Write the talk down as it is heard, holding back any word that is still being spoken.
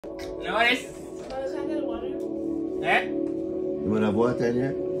You know what it is? Eh? You want to have water in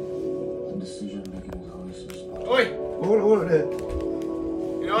here? The decision making is always so smart. Oi! Hold it there.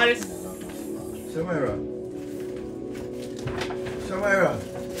 You know what it is? Samira. Samira.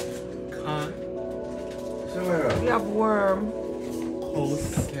 Con. Samira. We have worm.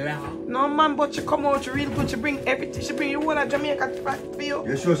 Coleslaw. No man, but she come out, she real good. She bring everything. She bring you all of Jamaica for you.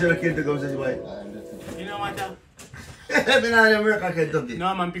 You sure she can't take us as well? You know what? I'm in America, Kentucky.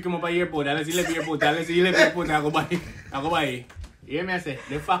 No man, pick him up at airport. Unless he left airport. Unless he left airport, I go buy. I go buy. You hear me? I say,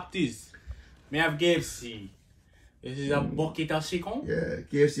 the fact is, me have kFC. This is a bucket of chicken. Yeah,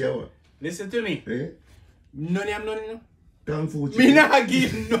 kFC hour. Listen to me. Eh? None of them. Kung Fu chicken. Me not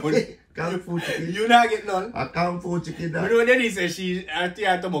give none. Kung Fu chicken. You not get none. A Kung Fu chicken. You That. know then he says she at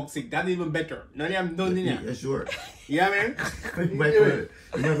theater box sick. That's even better. None of them done in Yeah, here. sure. Yeah, man. You might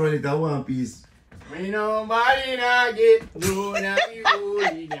run it that one piece. Me nobody not get no na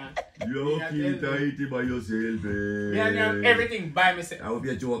you na. You can't eat it by yourself, Me I have everything by myself. I hope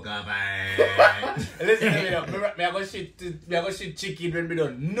you're joker, man. Listen to me now. Me I go shit chicken when me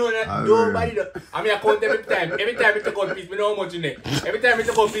done. Nobody done. I mean I count every time. Every time me take out piece, me know how much in there. Every time me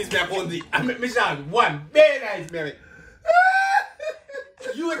take out piece, me I count it. I me shot one. Very nice, baby.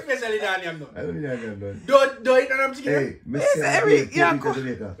 You especially down here, no. I don't know. Don't eat none of chicken. Hey, Yes, Eric, yeah,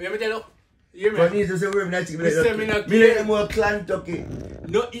 Jamaica. Let me tell you. You hear But me? need to say we're not chicken. Me say me not Me care. like more clan turkey.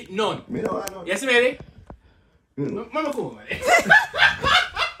 No eat none. Me know I know. Yes, Mary? Mama, come on, man.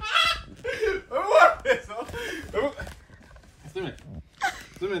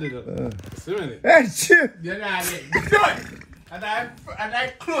 Hey, shit. And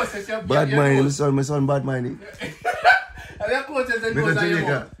I close as your Bad mind, my son bad mind. And I close as the We nose got on your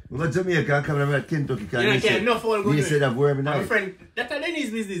Jamaica. mouth. We got Jamaica coming from Kentucky. You don't care, no fall good. You said that worm My night. friend, that's a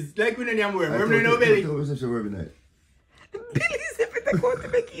Denny's business. Like we don't have worm. Worm in no belly. I thought worm night. Billy's if it's going to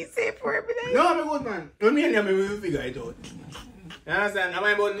make you safe for every day. No, I'm a good man. Don't me and you, we will figure it out. You understand? Am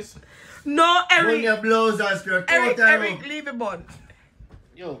I about this? No, Run Eric. your blouse and skirt. Eric, leave it, bun.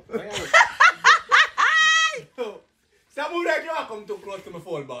 Yo, Yo, some of that you come too close to my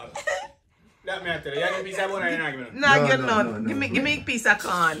fall ball. That me I tell you. You have a piece of bone and you're not giving No, No, get no, none. no, Give me no. a piece of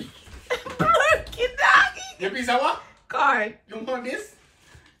corn. Get doggy. You piece of what? Corn. You want this?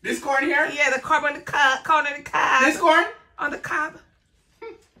 This corn here? Yeah, the corn on the cob. Corn on the cob. This corn? On the cob.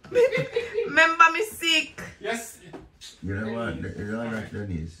 Remember me sick. Yes. You know what? You know what that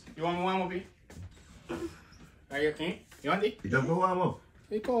is. You want me warm up here? Are you okay? You want it? You don't go warm up.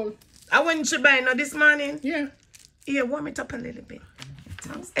 It's cold. I went to buy no this morning. Yeah. Yeah, warm it up a little bit.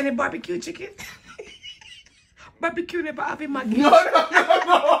 Thanks. Any barbecue chicken? Barbecue never have in my No.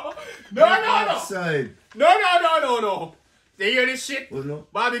 No. Outside. No. They hear this shit? Oh, no.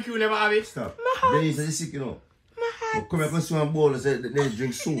 Barbecue never have it. Stop. My heart. Then you say sick, you know. My I heart. come here and swim bowl and say they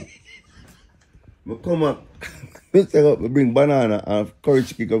drink soup. I come up. I take up, I bring banana and curry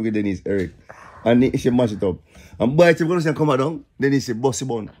chicken come get Dennis, Eric. And she mash it up. And boy, if you come down, then he say bossy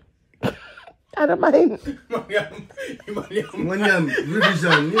bun. I don't mind. Manyam,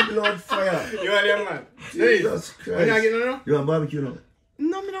 revision, you blood fire. You want them, man? Jesus You want to Christ. get no? You want barbecue now?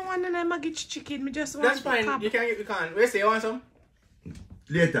 No, me don't want no Maggi chicken. Me just want That's fine. the You can get the can. Where say you want some?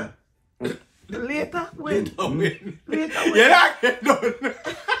 Later. Later, when? Oh, wait. Later, You're not getting done.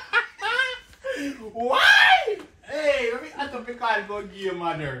 Why? Hey, let me ask up the call go give your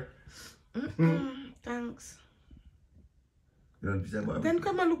mother. Thanks. You want piece of barbecue? Then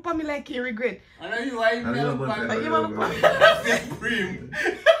come and look for me like you regret. I know you why you I never know about find that. You want to look for me? cream.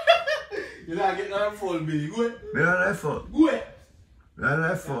 You're not getting on full Billy. Go ahead. Me not like fuck. Go ahead. Me not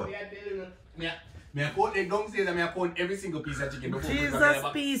like fuck. Me I count the downstairs and me I count every single piece of chicken before we Jesus, put it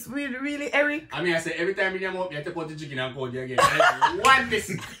back. peace. Really, Eric? I mean I say every time you name up, you have to put the chicken and count it again. Like, one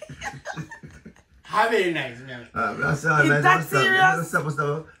this. Have it nice, man. That's all. Is Nice, that I'll stop. serious?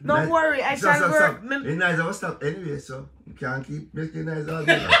 Stop. Don't worry, I shall work. It's nice, I will stop anyway, so you can't keep making nice all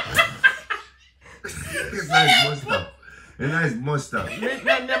day. It's nice, must stop. It's nice, must stop. Make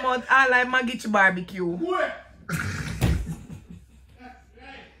them out all like Maggi barbecue. Go ahead.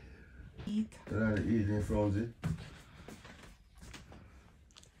 Eat. Eating frozen.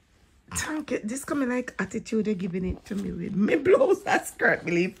 Thank you. This coming like attitude they're giving it to me with. Me blouse that skirt,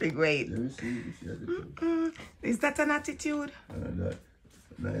 believe big weight. Let me see if you have it. Is that an attitude? That.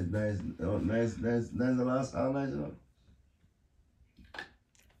 Nice, the last, all nice, you know.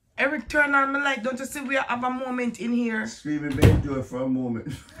 Eric, turn on my light. Don't you see we have a moment in here? Screaming, me enjoy it for a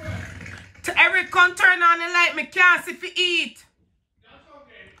moment. To Eric, come turn on the light. Me can't see if you eat. That's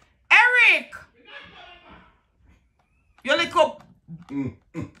okay. Eric! You lick up.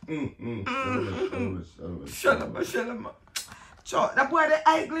 Shut up. Sure, that boy the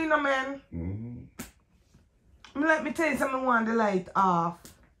eye cleaner, man. Mm-hmm. Let me tell you something, I want the light off.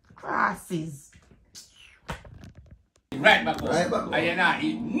 Crosses. Right back Right back up. And you're not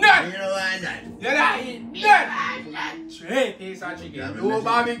eating none. You know why not? You're not eating none. Straight taste of chicken. No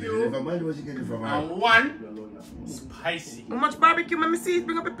barbecue. If I mind what you get it from, And one spicy. How much barbecue? Let me see it.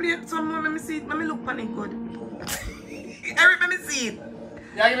 Bring up a plate. Some more. Let me see it. Let me look on it good. Eric, let me see it.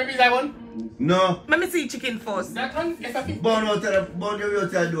 You give me a piece of one? no. Let me see chicken first. That one is a 50. Burn out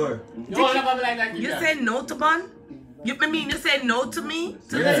the door. You don't have a like that. You say no to bun? You mean you say no to me?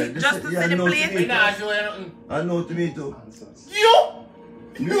 To Yeah, the, just to yeah, see the no to plate? me. Nah, show you nothing. I know to me too.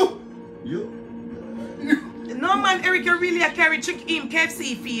 You! No man, Eric, you really a carry chicken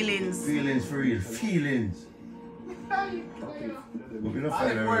KFC feelings. Feelings for real. Feelings. I We're gonna didn't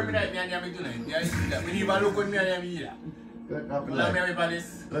find worry about that. Me and you tonight. Yeah, you see that. Me even look at me and you either. Love me everybody.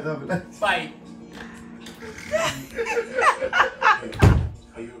 Look up. Bye.